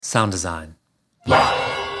Sound design.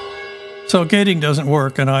 So gating doesn't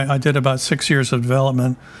work, and I did about 6 years of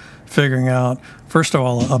development figuring out, first of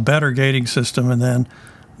all, a better gating system, and then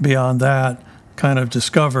beyond that, kind of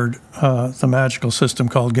discovered the magical system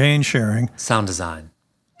called gain sharing. Sound design.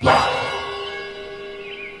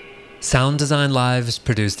 Sound Design Live is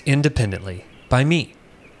produced independently by me,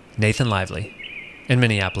 Nathan Lively, in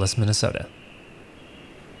Minneapolis, Minnesota.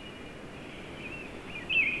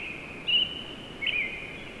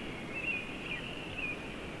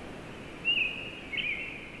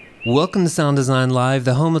 Welcome to Sound Design Live,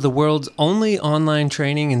 the home of the world's only online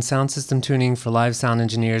training in sound system tuning for live sound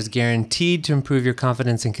engineers, guaranteed to improve your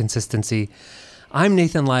confidence and consistency. I'm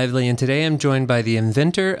Nathan Lively, and today I'm joined by the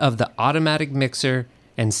inventor of the automatic mixer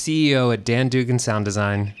and CEO at Dan Dugan Sound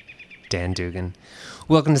Design, Dan Dugan.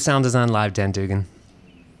 Welcome to Sound Design Live, Dan Dugan.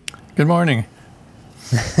 Good morning.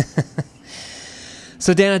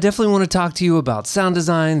 So Dan, I definitely want to talk to you about sound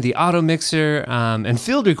design, the auto mixer, and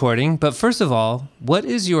field recording. But first of all, what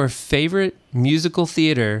is your favorite musical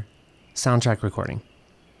theater soundtrack recording?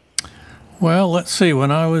 Well, let's see. When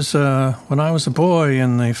I was a boy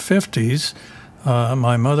in the 50s,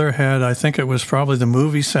 my mother had, I think it was probably the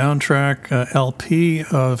movie soundtrack LP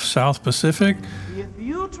of South Pacific. If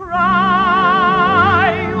you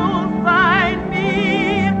try, you'll find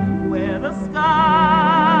me where the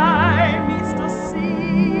sky meets the sea.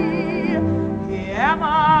 Here am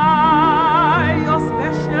I, your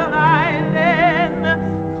special island.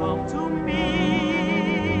 Come to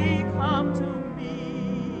me, come to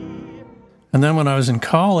me. And then when I was in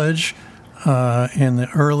college, in the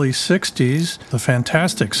early 60s, the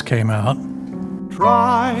Fantastics came out.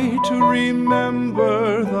 Try to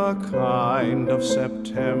remember the kind of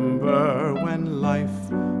September when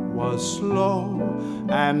life was slow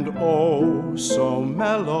and oh so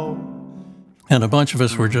mellow. And a bunch of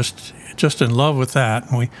us were just in love with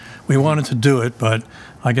that. And we wanted to do it, but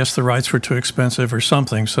I guess the rights were too expensive or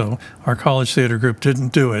something, so our college theater group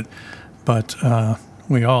didn't do it. But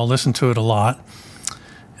we all listened to it a lot.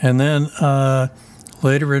 And then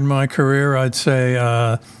later in my career, I'd say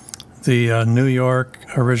the New York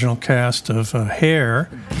original cast of Hair.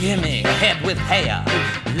 Gimme a head with hair,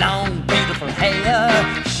 long beautiful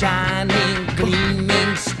hair, shining,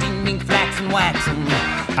 gleaming, steaming, flaxen, waxen.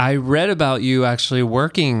 I read about you actually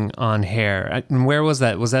working on Hair. And where was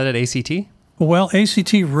that? Was that at ACT? Well,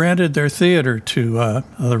 ACT rented their theater to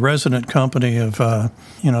the resident company of,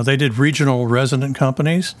 they did regional resident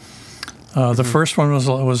companies. The first one was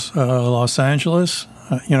Los Angeles.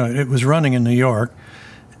 It was running in New York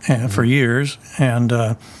for years.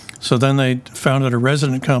 And so then they founded a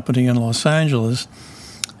resident company in Los Angeles,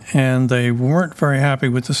 and they weren't very happy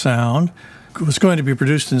with the sound. It was going to be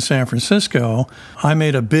produced in San Francisco. I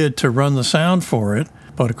made a bid to run the sound for it,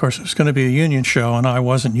 but of course it was going to be a union show, and I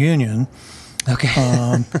wasn't union.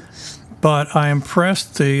 Okay. But I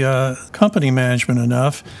impressed the company management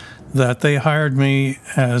enough that they hired me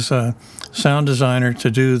as a sound designer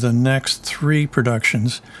to do the next 3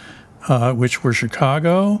 productions, which were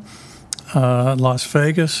Chicago, Las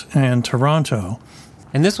Vegas, and Toronto.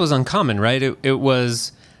 And this was uncommon, right? It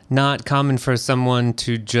was not common for someone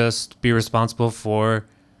to just be responsible for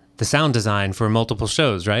the sound design for multiple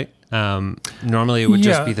shows, right? Normally it would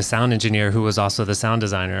just be the sound engineer who was also the sound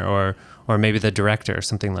designer, or maybe the director or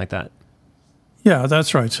something like that. Yeah,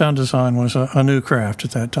 that's right. Sound design was a new craft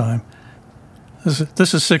at that time.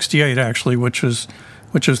 This is 68, actually, which was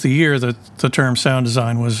the year that the term sound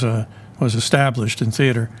design was established in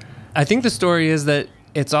theater. I think the story is that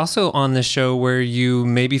it's also on the show where you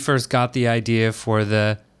maybe first got the idea for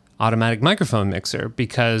the automatic microphone mixer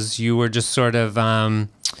because you were just sort of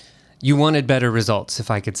you wanted better results, if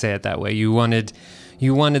I could say it that way. You wanted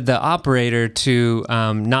the operator to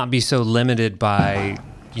not be so limited by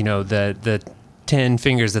the 10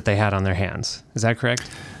 fingers that they had on their hands. Is that correct?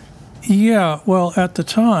 Yeah, well, at the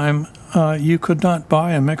time, you could not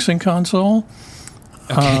buy a mixing console.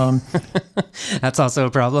 Okay. That's also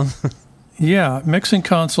a problem. Yeah, mixing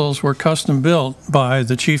consoles were custom built by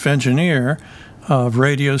the chief engineer of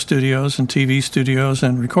radio studios and TV studios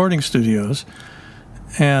and recording studios.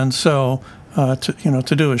 And so,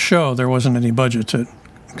 to do a show, there wasn't any budget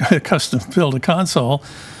to custom build a console.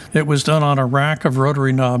 It was done on a rack of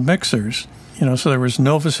rotary knob mixers. So there was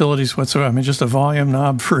no facilities whatsoever. I mean, just a volume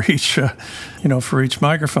knob for each, for each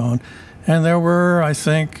microphone. And there were, I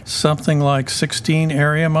think, something like 16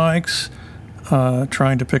 area mics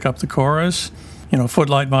trying to pick up the chorus.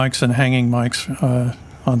 Footlight mics and hanging mics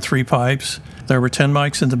on 3 pipes. There were 10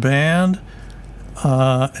 mics in the band,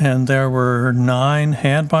 and there were 9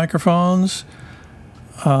 hand microphones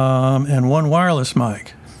and 1 wireless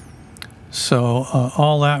mic. So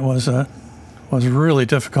all that was really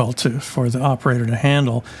difficult for the operator to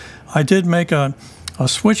handle. I did make a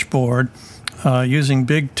switchboard using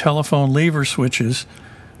big telephone lever switches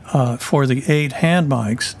for the 8 hand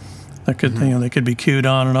mics that could they could be cued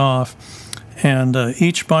on and off, and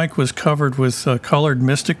each mic was covered with colored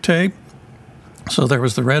Mystic tape. So there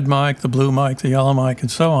was the red mic, the blue mic, the yellow mic, and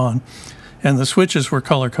so on. And the switches were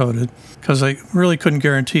color coded because they really couldn't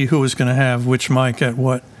guarantee who was going to have which mic at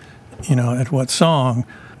what song.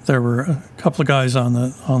 There were a couple of guys on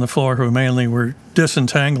the floor who mainly were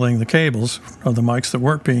disentangling the cables of the mics that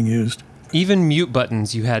weren't being used. Even mute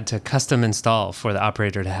buttons you had to custom install for the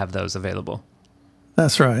operator to have those available.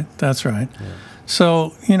 That's right. Yeah.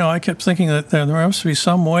 So, I kept thinking that there must be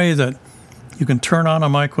some way that you can turn on a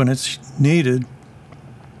mic when it's needed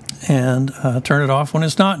and turn it off when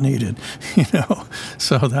it's not needed,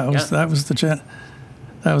 So that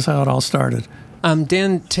was how it all started.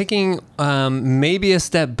 Dan, taking maybe a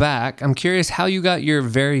step back, I'm curious how you got your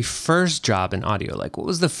very first job in audio. Like, what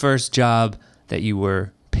was the first job that you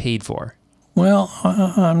were paid for? Well,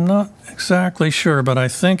 I'm not exactly sure, but I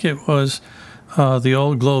think it was the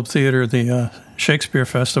Old Globe Theater, the Shakespeare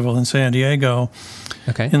Festival in San Diego,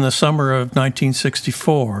 in the summer of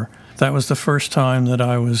 1964. That was the first time that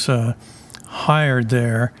I was hired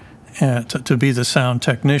there to be the sound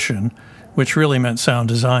technician, which really meant sound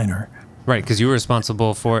designer. Right, because you were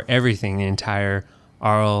responsible for everything, the entire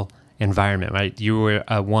aural environment, right? You were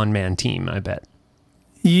a one-man team, I bet.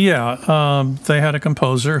 Yeah, they had a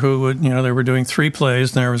composer who would, they were doing 3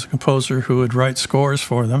 plays, and there was a composer who would write scores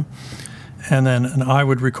for them. And I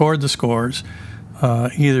would record the scores,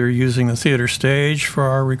 either using the theater stage for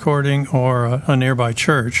our recording or a nearby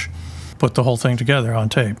church, put the whole thing together on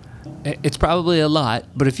tape. It's probably a lot,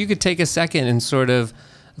 but if you could take a second and sort of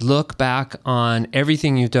look back on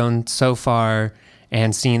everything you've done so far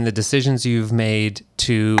and seen the decisions you've made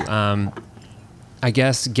to, I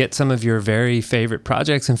guess, get some of your very favorite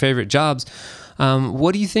projects and favorite jobs,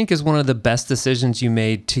 what do you think is one of the best decisions you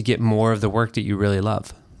made to get more of the work that you really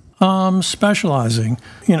love? Specializing.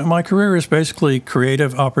 My career is basically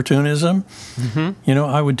creative opportunism. Mm-hmm.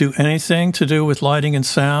 I would do anything to do with lighting and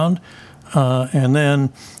sound. And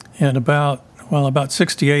then at about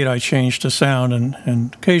 68, I changed to sound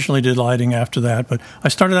and occasionally did lighting after that. But I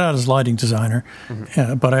started out as lighting designer,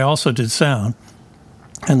 but I also did sound.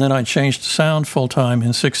 And then I changed to sound full-time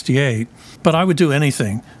in 68. But I would do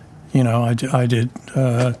anything. I did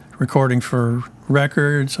recording for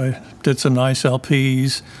records. I did some nice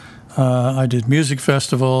LPs. I did music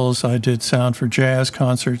festivals. I did sound for jazz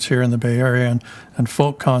concerts here in the Bay Area and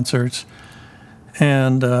folk concerts.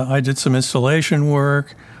 And I did some installation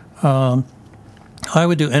work. I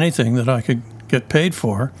would do anything that I could get paid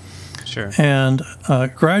for. Sure. And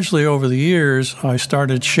gradually over the years, I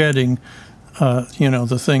started shedding,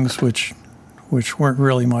 the things which weren't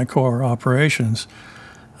really my core operations.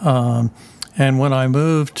 And when I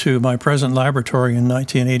moved to my present laboratory in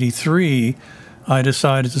 1983, I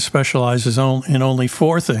decided to specialize in only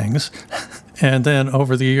 4 things. And then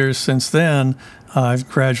over the years since then, I've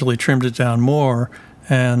gradually trimmed it down more.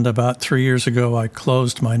 And about 3 years ago, I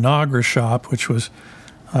closed my Nagra shop, which was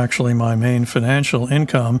actually my main financial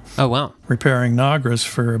income. Oh, wow. Repairing Nagras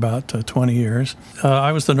for about 20 years.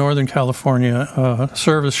 I was the Northern California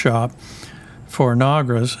service shop for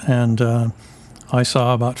Nagras, and I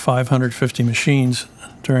saw about 550 machines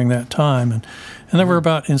during that time. And there were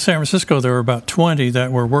in San Francisco, there were about 20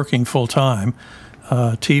 that were working full-time.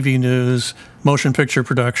 TV news, motion picture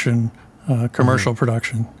production, commercial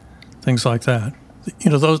production, things like that.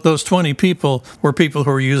 Those 20 people were people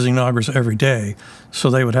who were using Nagras every day,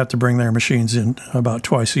 so they would have to bring their machines in about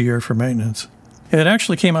twice a year for maintenance. It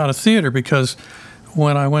actually came out of theater because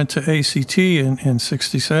when I went to ACT in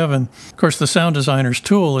 67, of course, the sound designer's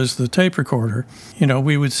tool is the tape recorder.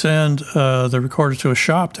 We would send the recorder to a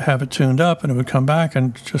shop to have it tuned up, and it would come back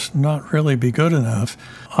and just not really be good enough.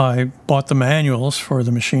 I bought the manuals for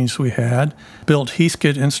the machines we had, built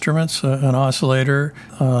Heathkit instruments, an oscillator,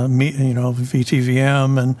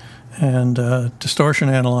 VTVM, and distortion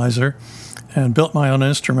analyzer, and built my own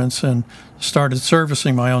instruments and started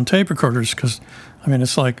servicing my own tape recorders because,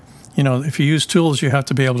 it's like, if you use tools, you have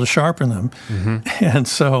to be able to sharpen them. Mm-hmm. And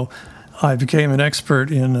so I became an expert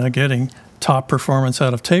in getting top performance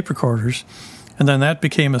out of tape recorders. And then that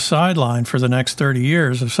became a sideline for the next 30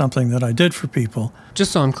 years of something that I did for people.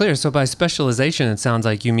 Just so I'm clear, so by specialization, it sounds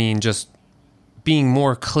like you mean just being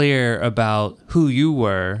more clear about who you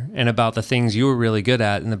were and about the things you were really good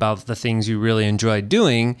at and about the things you really enjoyed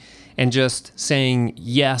doing, and just saying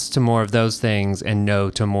yes to more of those things and no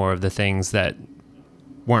to more of the things that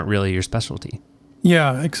weren't really your specialty.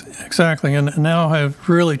 Yeah, exactly. And now I've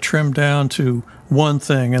really trimmed down to one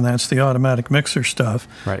thing, and that's the automatic mixer stuff,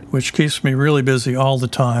 Right. which keeps me really busy all the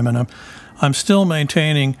time. And I'm still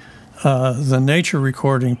maintaining the nature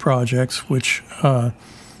recording projects, which I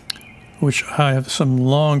have some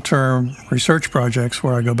long-term research projects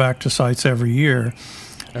where I go back to sites every year,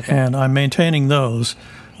 and I'm maintaining those,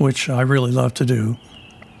 which I really love to do.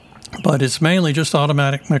 But it's mainly just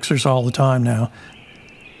automatic mixers all the time now.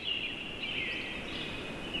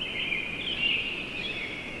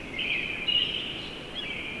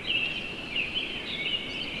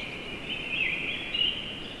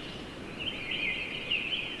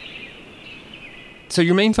 So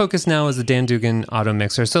your main focus now is the Dan Dugan auto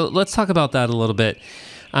mixer. So let's talk about that a little bit.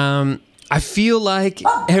 I feel like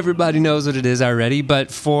everybody knows what it is already, but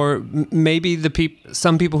for maybe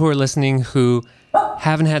some people who are listening who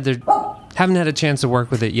haven't had a chance to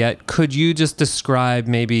work with it yet, could you just describe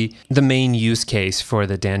maybe the main use case for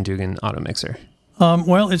the Dan Dugan auto mixer?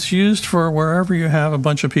 Well, it's used for wherever you have a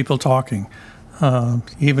bunch of people talking.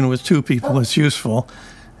 Even with 2 people, it's useful.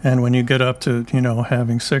 And when you get up to,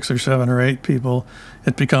 having 6 or 7 or 8 people,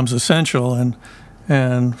 it becomes essential.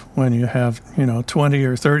 And when you have, 20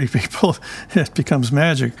 or 30 people, it becomes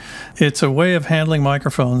magic. It's a way of handling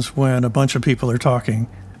microphones when a bunch of people are talking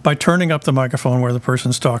by turning up the microphone where the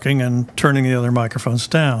person's talking and turning the other microphones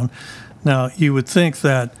down. Now, you would think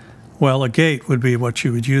that, a gate would be what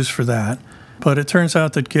you would use for that. But it turns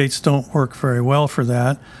out that gates don't work very well for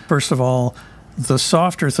that. First of all, the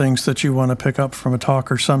softer things that you want to pick up from a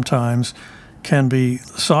talker sometimes can be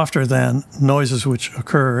softer than noises which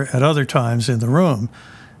occur at other times in the room.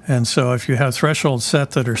 And so if you have thresholds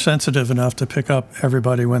set that are sensitive enough to pick up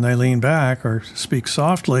everybody when they lean back or speak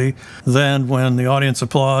softly, then when the audience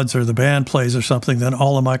applauds or the band plays or something, then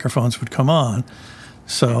all the microphones would come on.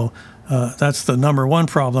 So that's the number one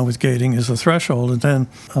problem with gating is the threshold. And then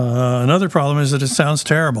another problem is that it sounds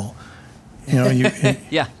terrible.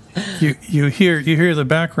 Yeah. You hear the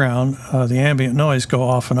background, the ambient noise go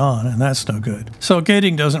off and on, and that's no good. So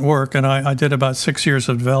gating doesn't work, and I did about 6 years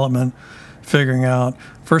of development figuring out,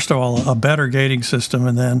 first of all, a better gating system,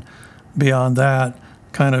 and then beyond that,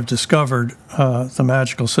 kind of discovered the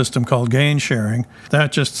magical system called gain sharing.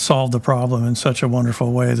 That just solved the problem in such a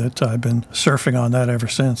wonderful way that I've been surfing on that ever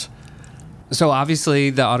since. So obviously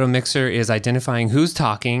the auto mixer is identifying who's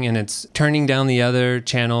talking, and it's turning down the other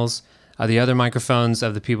channels, the other microphones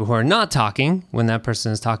of the people who are not talking when that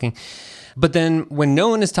person is talking. But then when no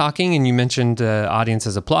one is talking, and you mentioned the audience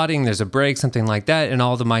is applauding, there's a break, something like that, and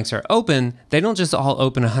all the mics are open, they don't just all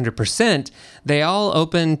open 100%. They all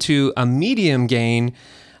open to a medium gain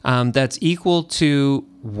that's equal to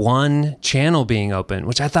one channel being open,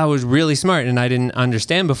 which I thought was really smart and I didn't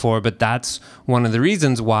understand before. But that's one of the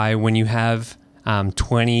reasons why when you have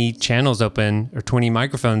 20 channels open or 20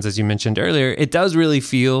 microphones, as you mentioned earlier, it does really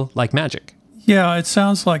feel like magic. Yeah, it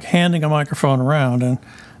sounds like handing a microphone around,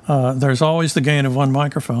 and there's always the gain of one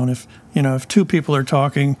microphone. If 2 people are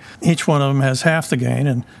talking, each one of them has half the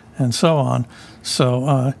gain, and so on.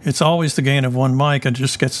 So it's always the gain of one mic, and it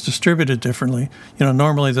just gets distributed differently.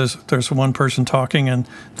 Normally there's one person talking, and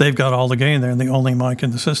they've got all the gain there, and the only mic in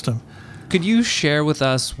the system. Could you share with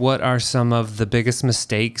us what are some of the biggest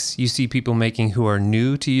mistakes you see people making who are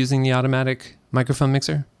new to using the automatic microphone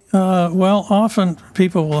mixer? Well, often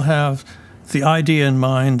people will have the idea in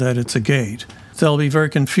mind that it's a gate. They'll be very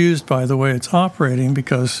confused by the way it's operating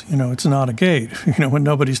because, it's not a gate. When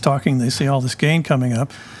nobody's talking, they see all this gain coming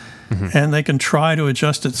up, and they can try to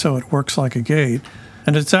adjust it so it works like a gate.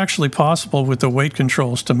 And it's actually possible with the weight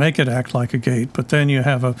controls to make it act like a gate, but then you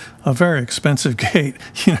have a very expensive gate,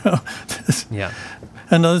 Yeah.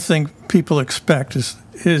 Another thing people expect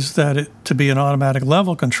is that it to be an automatic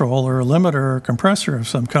level control or a limiter or a compressor of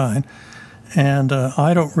some kind. And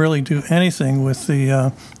I don't really do anything with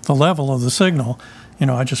the level of the signal.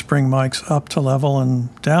 I just bring mics up to level and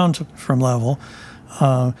down from level,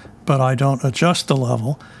 but I don't adjust the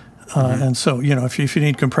level. And so, if you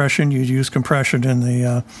need compression, you'd use compression in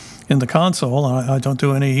the console. I don't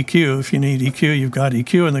do any EQ. If you need EQ, you've got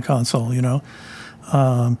EQ in the console.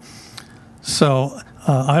 So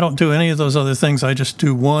I don't do any of those other things. I just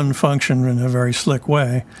do one function in a very slick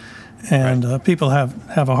way. And people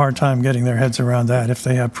have a hard time getting their heads around that if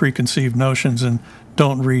they have preconceived notions and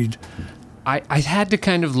don't read. I had to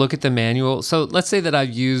kind of look at the manual. So let's say that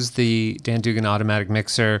I've used the Dan Dugan automatic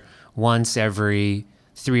mixer once every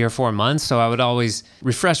 3 or 4 months. So I would always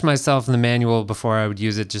refresh myself in the manual before I would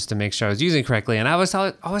use it just to make sure I was using it correctly. And I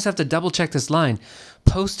always have to double check this line.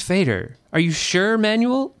 Post fader. Are you sure,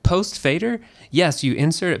 manual? Post fader? Yes, you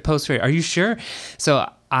insert it post fader. Are you sure?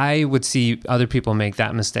 So I would see other people make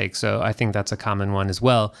that mistake, so I think that's a common one as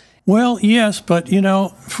well. Well, yes, but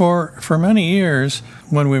for many years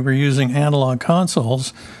when we were using analog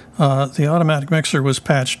consoles, the automatic mixer was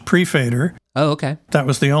patched pre-fader. Oh, okay. That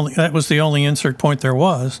was the only insert point there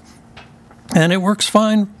was, and it works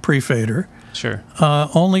fine pre-fader. Sure.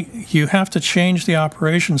 Only you have to change the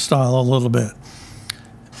operation style a little bit.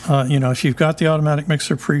 If you've got the automatic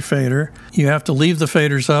mixer pre-fader, you have to leave the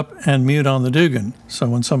faders up and mute on the Dugan. So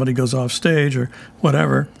when somebody goes off stage or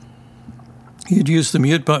whatever, you'd use the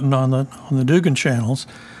mute button on the Dugan channels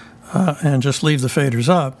and just leave the faders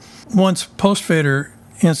up. Once post-fader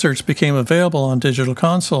inserts became available on digital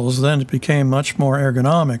consoles, then it became much more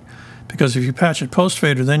ergonomic, because if you patch it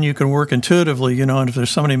post-fader, then you can work intuitively, and if there's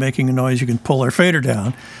somebody making a noise, you can pull their fader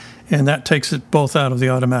down, and that takes it both out of the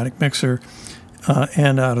automatic mixer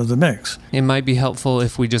and out of the mix. It might be helpful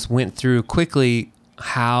if we just went through quickly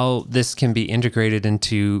how this can be integrated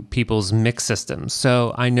into people's mix systems.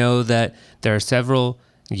 So I know that there are several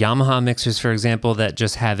Yamaha mixers, for example, that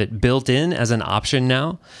just have it built in as an option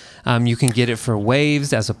now. You can get it for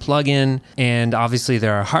Waves as a plugin, and obviously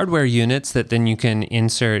there are hardware units that then you can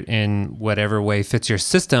insert in whatever way fits your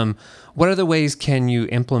system. What other ways can you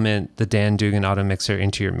implement the Dan Dugan Auto Mixer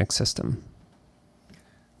into your mix system?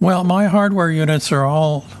 Well, my hardware units are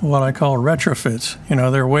all what I call retrofits.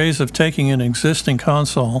 They're ways of taking an existing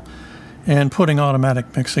console and putting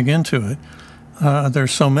automatic mixing into it.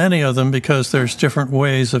 There's so many of them because there's different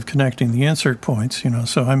ways of connecting the insert points.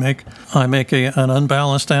 So I make an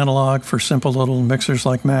unbalanced analog for simple little mixers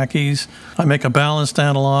like Mackeys. I make a balanced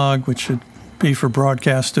analog, which should be for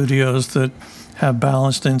broadcast studios that have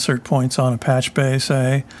balanced insert points on a patch bay,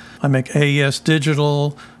 say. I make AES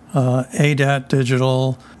digital, ADAT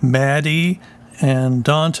digital, MADI, and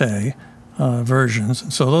Dante versions.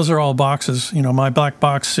 And so those are all boxes, my black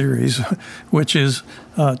box series, which is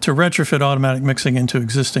to retrofit automatic mixing into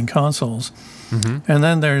existing consoles. Mm-hmm. And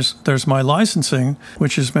then there's my licensing,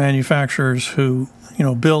 which is manufacturers who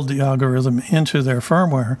build the algorithm into their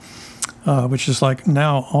firmware, which is like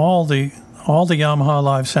now all the Yamaha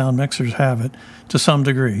Live sound mixers have it to some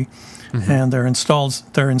degree. Mm-hmm. And they're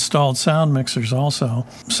installed sound mixers also.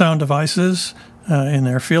 Sound devices in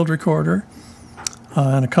their field recorder.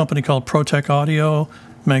 And a company called ProTech Audio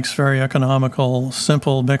makes very economical,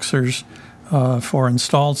 simple mixers for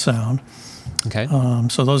installed sound. Okay.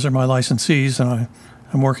 So those are my licensees, and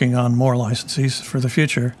I'm working on more licensees for the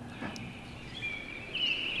future.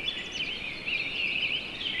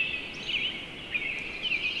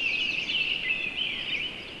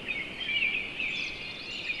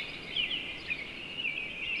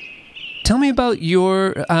 Tell me about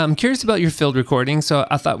I'm curious about your field recording, so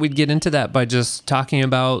I thought we'd get into that by just talking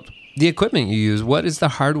about the equipment you use. What is the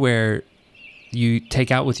hardware you take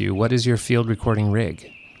out with you? What is your field recording rig?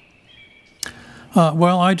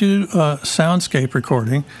 Well, I do soundscape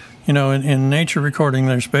recording. In nature recording,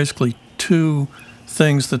 there's basically two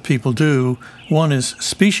things that people do. One is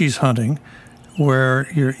species hunting, where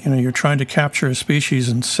you're trying to capture a species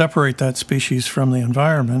and separate that species from the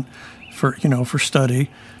environment for study,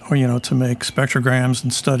 or to make spectrograms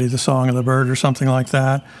and study the song of the bird or something like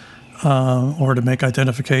that, or to make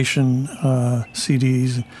identification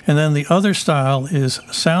CDs. And then the other style is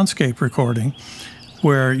soundscape recording,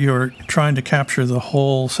 where you're trying to capture the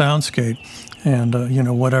whole soundscape and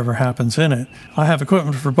whatever happens in it. I have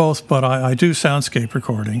equipment for both, but I do soundscape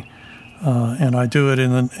recording, and I do it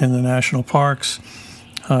in the national parks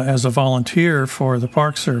as a volunteer for the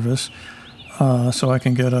Park Service, so I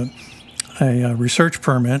can get a research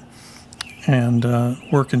permit and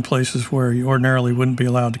work in places where you ordinarily wouldn't be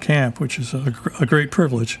allowed to camp, which is a great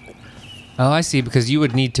privilege. Oh, I see, because you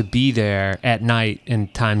would need to be there at night in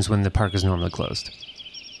times when the park is normally closed.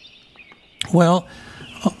 Well,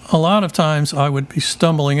 a lot of times I would be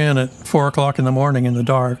stumbling in at 4 o'clock in the morning in the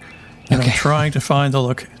dark, trying to find the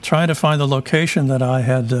location that I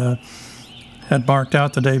had marked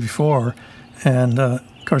out the day before, and of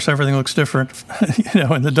course everything looks different,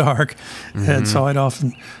 in the dark, mm-hmm. and so I'd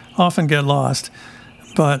often get lost.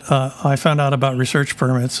 But I found out about research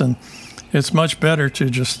permits, and it's much better to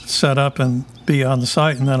just set up and be on the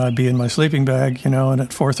site, and then I'd be in my sleeping bag, and at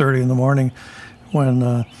 4:30 in the morning,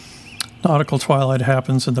 when nautical twilight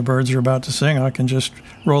happens and the birds are about to sing, I can just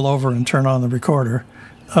roll over and turn on the recorder.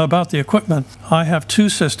 About the equipment, I have two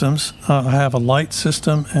systems. I have a light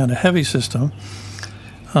system and a heavy system.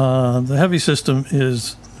 The heavy system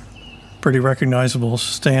is pretty recognizable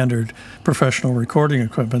standard professional recording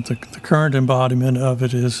equipment. The current embodiment of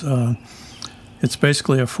it is it's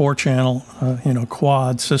basically a 4-channel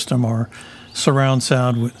quad system, or surround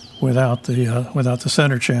sound without the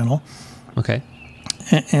center channel. Okay.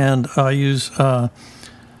 And I use Sennheiser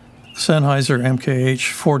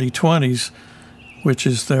MKH 4020s, which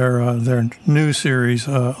is their new series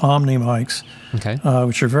Omni mics, Okay.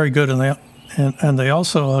 which are very good, and they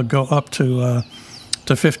also go up to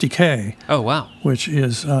 50K. Oh, wow. Which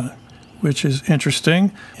is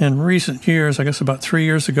interesting. In recent years, I guess about 3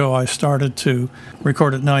 years ago, I started to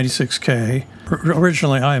record at 96K.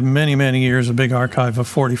 Originally, I have many years a big archive of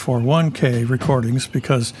 44.1K recordings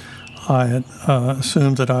because I had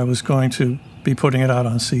assumed that I was going to be putting it out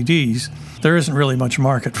on CDs. There isn't really much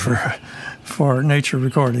market for nature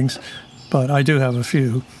recordings, but I do have a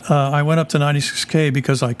few. I went up to 96K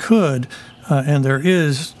because I could, and there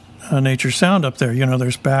is nature sound up there. You know,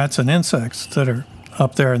 there's bats and insects that are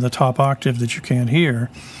up there in the top octave that you can't hear.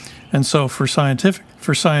 And so for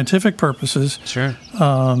scientific purposes, Sure.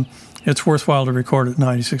 It's worthwhile to record at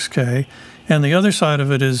 96K. And the other side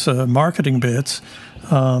of it is marketing bits.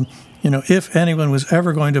 If anyone was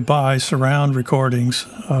ever going to buy surround recordings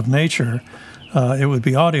of nature, it would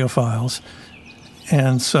be audiophiles.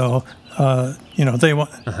 And so, they want,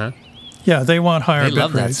 they want higher They bit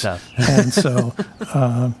love that rates. stuff. And so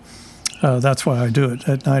that's why I do it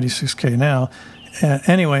at 96K now.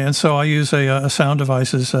 Anyway, and so I use a Sound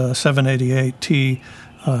Devices 788T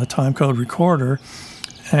timecode recorder.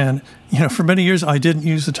 And, for many years I didn't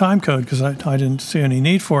use the timecode because I didn't see any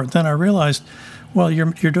need for it. Then I realized, well,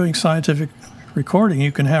 you're doing scientific recording.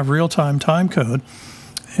 You can have real-time timecode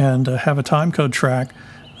and have a timecode track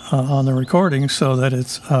on the recording so that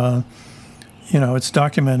it's, it's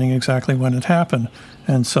documenting exactly when it happened.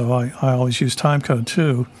 And so I always use timecode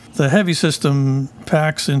too. The heavy system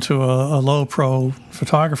packs into a low pro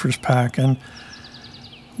photographer's pack, and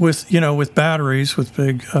with batteries, with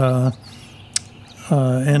big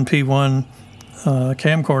NP1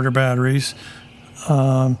 camcorder batteries,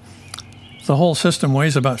 the whole system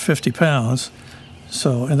weighs about 50 pounds.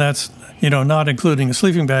 So, and that's, not including a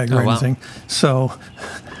sleeping bag or anything. Wow. So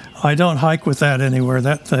I don't hike with that anywhere.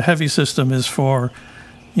 The heavy system is for,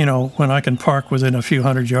 when I can park within a few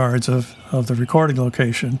hundred yards of the recording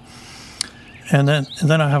location. And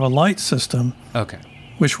then I have a light system, Okay.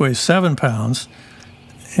 which weighs 7 pounds.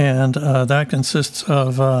 And that consists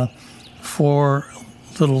of 4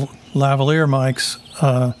 little lavalier mics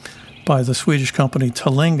by the Swedish company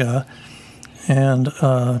Talinga. And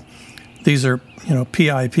these are,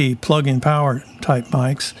 PIP, plug-in power type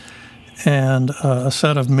mics, and a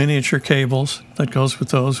set of miniature cables that goes with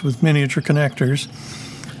those with miniature connectors.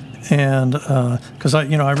 And because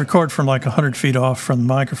I record from like 100 feet off from the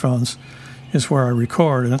microphones is where I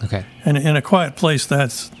record. Okay. And in a quiet place,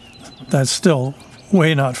 that's still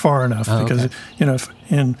way not far enough because, if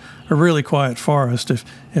in a really quiet forest,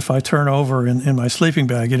 if I turn over in my sleeping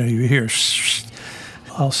bag, you hear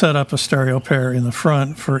I'll set up a stereo pair in the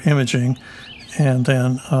front for imaging, and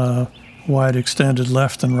then wide extended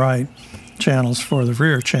left and right channels for the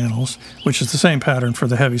rear channels, which is the same pattern for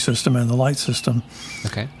the heavy system and the light system.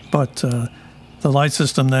 Okay. But the light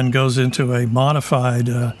system then goes into a modified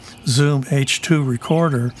Zoom H2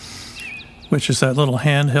 recorder, which is that little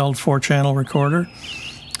handheld 4-channel recorder.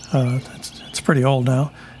 It's pretty old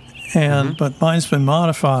now, but mine's been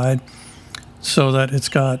modified so that it's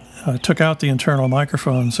got took out the internal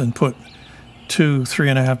microphones and put 2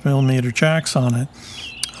 3.5 millimeter jacks on it.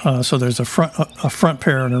 So there's a front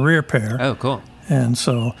pair and a rear pair. Oh, cool. And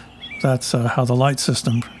so that's how the light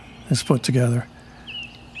system is put together.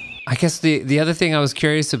 I guess the other thing I was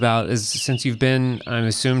curious about is, since you've been, I'm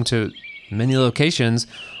assuming, to many locations,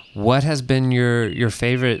 what has been your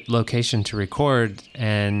favorite location to record,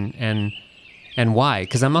 and why?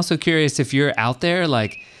 Because I'm also curious if you're out there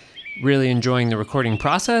like really enjoying the recording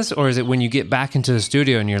process, or is it when you get back into the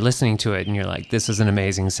studio and you're listening to it and you're like, this is an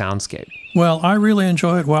amazing soundscape? Well, I really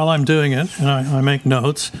enjoy it while I'm doing it, and I make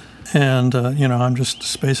notes, and I'm just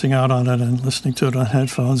spacing out on it and listening to it on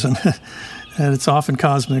headphones, and and it's often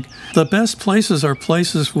cosmic. The best places are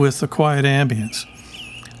places with a quiet ambience,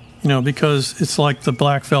 because it's like the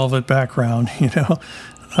black velvet background,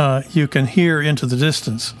 you can hear into the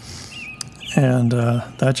distance, and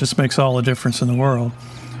that just makes all the difference in the world.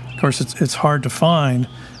 Of course, it's hard to find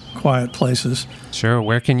quiet places. Sure.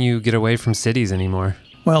 Where can you get away from cities anymore?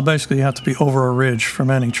 Well, basically, you have to be over a ridge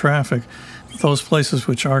from any traffic. Those places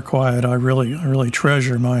which are quiet, I really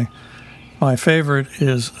treasure. My favorite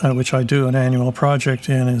is, which I do an annual project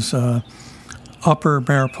in, is Upper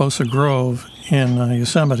Mariposa Grove in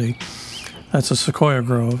Yosemite. That's a sequoia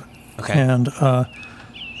grove. Okay. And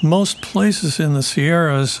most places in the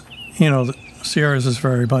Sierras, the Sierras is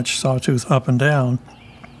very much sawtooth up and down.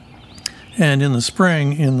 And in the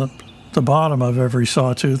spring, in the bottom of every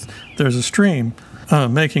sawtooth, there's a stream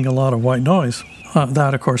making a lot of white noise.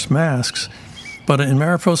 That, of course, masks. But in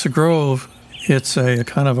Mariposa Grove, it's a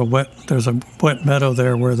kind of there's a wet meadow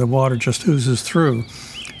there where the water just oozes through,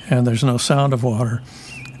 and there's no sound of water.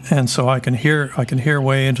 And so I can hear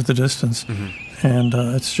way into the distance, and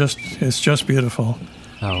it's just beautiful.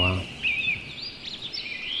 Oh, wow.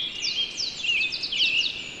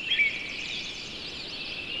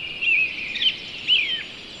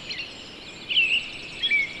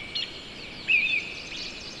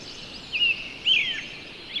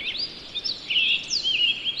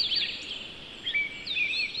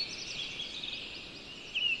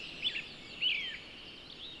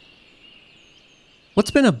 What's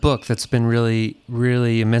been a book that's been really,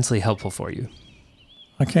 really immensely helpful for you?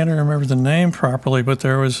 I can't even remember the name properly, but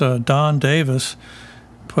there was Don Davis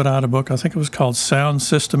put out a book. I think it was called Sound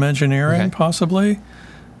System Engineering, possibly.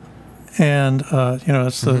 And,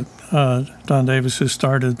 it's the Don Davis who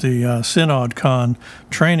started the SynodCon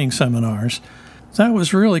training seminars. That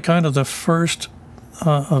was really kind of the first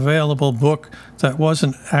available book that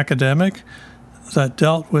wasn't academic, that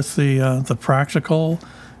dealt with the practical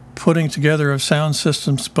putting together of sound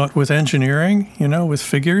systems, but with engineering, with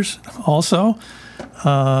figures also.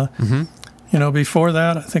 Before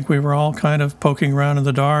that, I think we were all kind of poking around in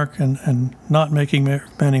the dark and not making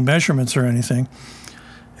many measurements or anything.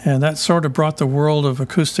 And that sort of brought the world of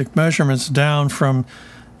acoustic measurements down from,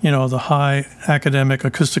 the high academic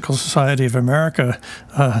Acoustical Society of America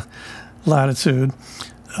latitude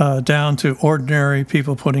down to ordinary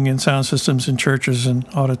people putting in sound systems in churches and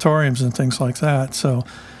auditoriums and things like that. So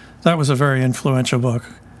that was a very influential book.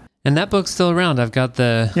 And that book's still around. I've got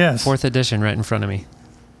the 4th edition right in front of me.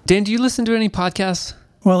 Dan, do you listen to any podcasts?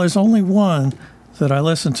 Well, there's only one that I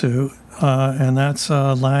listen to, and that's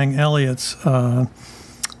Lang Elliott's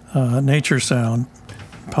Nature Sound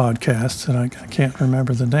podcast, and I can't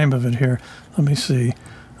remember the name of it here. Let me see.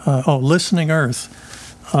 Listening Earth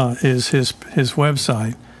is his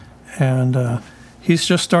website, and he's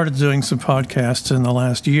just started doing some podcasts in the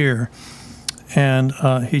last year. And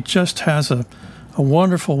he just has a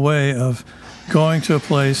wonderful way of going to a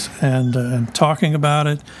place and talking about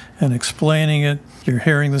it and explaining it. You're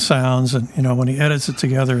hearing the sounds, and when he edits it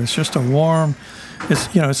together, it's just a warm.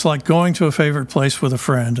 It's like going to a favorite place with a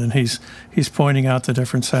friend, and he's pointing out the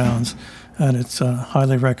different sounds, and it's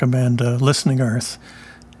highly recommend Listening Earth.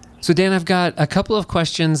 So Dan, I've got a couple of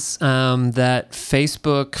questions that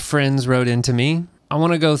Facebook friends wrote into me. I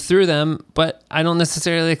want to go through them, but I don't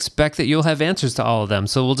necessarily expect that you'll have answers to all of them.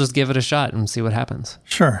 So we'll just give it a shot and see what happens.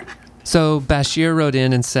 Sure. So Bashir wrote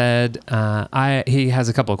in and said, he has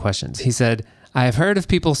a couple of questions. He said, I have heard of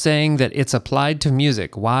people saying that it's applied to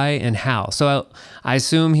music. Why and how? So I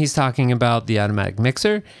assume he's talking about the automatic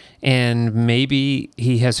mixer, and maybe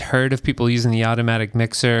he has heard of people using the automatic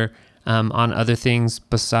mixer on other things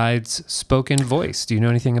besides spoken voice. Do you know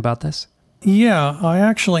anything about this? Yeah, I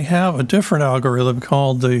actually have a different algorithm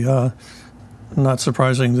called the, not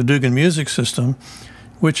surprising, the Dugan Music System,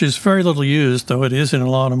 which is very little used, though it is in a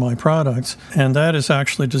lot of my products. And that is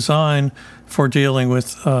actually designed for dealing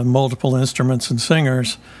with multiple instruments and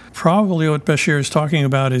singers. Probably what Bashir is talking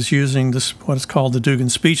about is using this, what is called the Dugan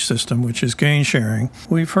Speech System, which is gain sharing.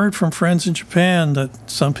 We've heard from friends in Japan that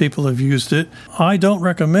some people have used it. I don't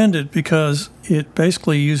recommend it because it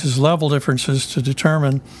basically uses level differences to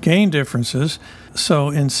determine gain differences. So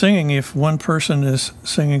in singing, if one person is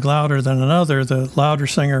singing louder than another, the louder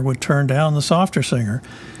singer would turn down the softer singer,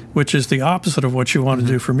 which is the opposite of what you want to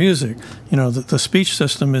do for music. The speech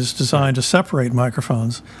system is designed to separate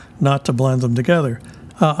microphones, not to blend them together.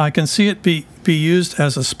 I can see it be used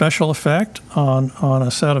as a special effect on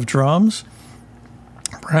a set of drums.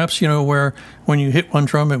 Perhaps, where when you hit one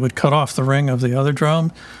drum, it would cut off the ring of the other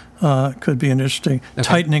drum. Could be an interesting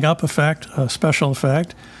tightening up effect, a special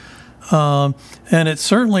effect. And it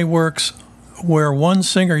certainly works where one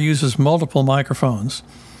singer uses multiple microphones,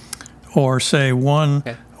 or say one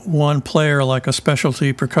player, like a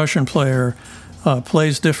specialty percussion player,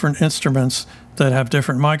 plays different instruments that have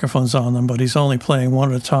different microphones on them, but he's only playing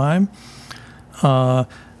one at a time.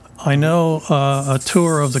 I know a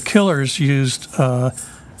tour of the Killers used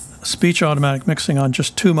speech automatic mixing on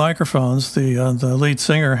just two microphones. The lead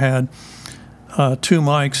singer had two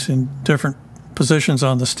mics in different positions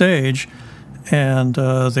on the stage, and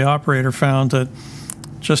the operator found that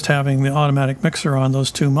just having the automatic mixer on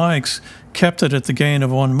those two mics kept it at the gain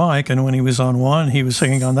of one mic, and when he was on one, he was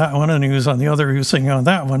singing on that one, and he was on the other, he was singing on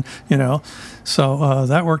that one, So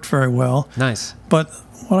that worked very well. Nice. But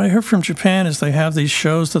what I heard from Japan is they have these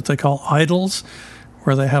shows that they call idols,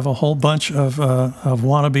 where they have a whole bunch of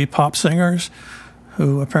wannabe pop singers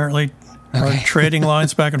who apparently are trading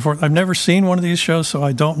lines back and forth. I've never seen one of these shows, so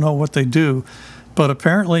I don't know what they do. But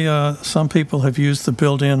apparently, some people have used the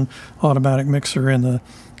built-in automatic mixer in the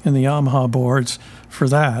Yamaha boards for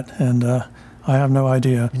that, and I have no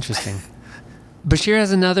idea. Interesting. Bashir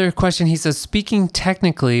has another question. He says, speaking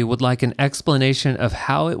technically, would like an explanation of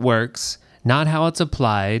how it works, not how it's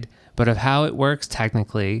applied, but of how it works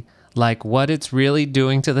technically, like what it's really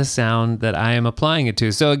doing to the sound that I am applying it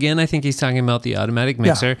to. So again, I think he's talking about the automatic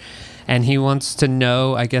mixer, and he wants to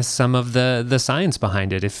know, I guess, some of the science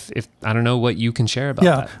behind it. If I don't know what you can share about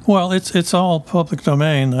that. Well, it's all public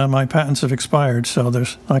domain. My patents have expired, so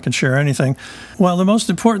I can share anything. Well, the most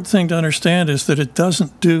important thing to understand is that it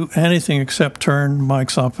doesn't do anything except turn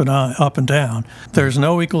mics up and down. There's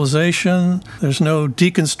no equalization. There's no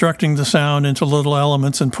deconstructing the sound into little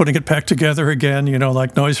elements and putting it back together again,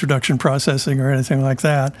 like noise reduction processing or anything like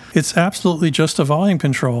that. It's absolutely just a volume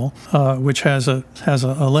control, which has a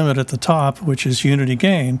limit at the top, which is unity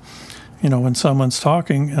gain. When someone's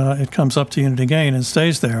talking, it comes up to unity gain and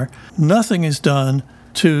stays there. Nothing is done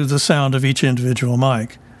to the sound of each individual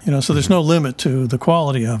mic. So there's no limit to the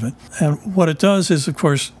quality of it. And what it does is, of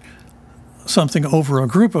course, something over a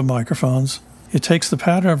group of microphones. It takes the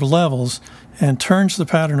pattern of levels and turns the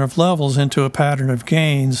pattern of levels into a pattern of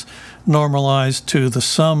gains normalized to the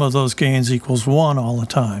sum of those gains equals 1 all the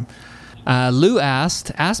time. Lou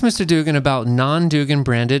asked Mr. Dugan about non-Dugan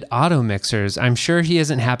branded auto mixers. I'm sure he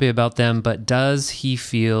isn't happy about them, but does he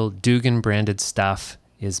feel Dugan branded stuff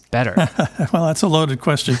is better? Well, that's a loaded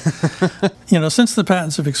question. Since the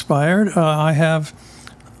patents have expired, I have,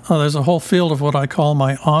 there's a whole field of what I call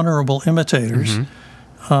my honorable imitators.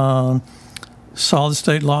 Solid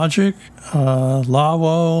State Logic,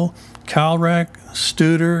 Lawo, Calrec,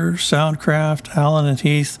 Studer, Soundcraft, Allen and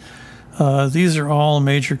Heath. These are all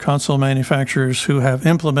major console manufacturers who have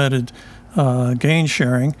implemented gain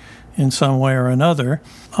sharing in some way or another.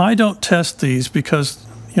 I don't test these because,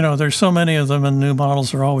 there's so many of them and new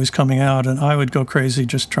models are always coming out, and I would go crazy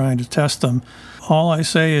just trying to test them. All I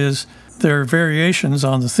say is there are variations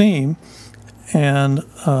on the theme, and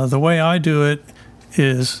the way I do it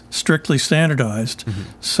is strictly standardized.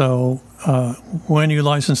 So when you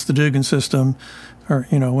license the Dugan system, or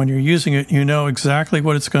when you're using it, you know exactly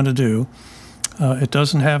what it's going to do. It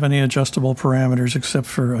doesn't have any adjustable parameters except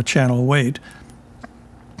for a channel weight,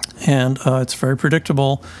 and it's very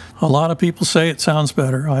predictable. A lot of people say it sounds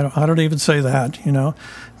better. I don't even say that.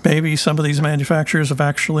 Maybe some of these manufacturers have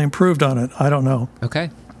actually improved on it. I don't know.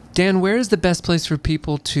 Okay, Dan, where is the best place for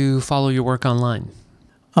people to follow your work online?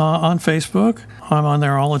 On Facebook. I'm on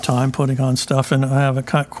there all the time putting on stuff, and I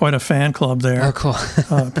have quite a fan club there. Oh, cool.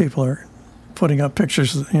 People are putting up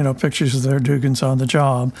pictures of their Dugans on the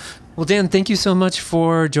job. Well, Dan, thank you so much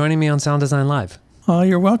for joining me on Sound Design Live.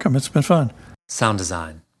 You're welcome. It's been fun. Sound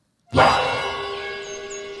Design Live.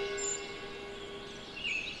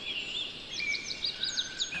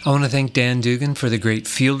 I want to thank Dan Dugan for the great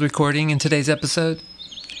field recording in today's episode.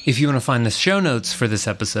 If you want to find the show notes for this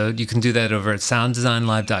episode, you can do that over at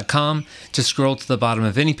sounddesignlive.com. Just scroll to the bottom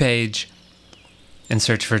of any page and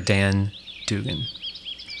search for Dan Dugan.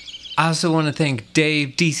 I also want to thank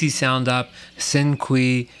Dave, DC Sound Op, Sin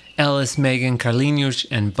Kui, Ellis, Megan, Carlinhos,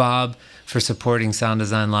 and Bob for supporting Sound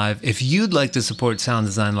Design Live. If you'd like to support Sound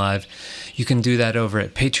Design Live, you can do that over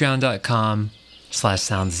at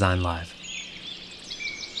patreon.com/sounddesignlive.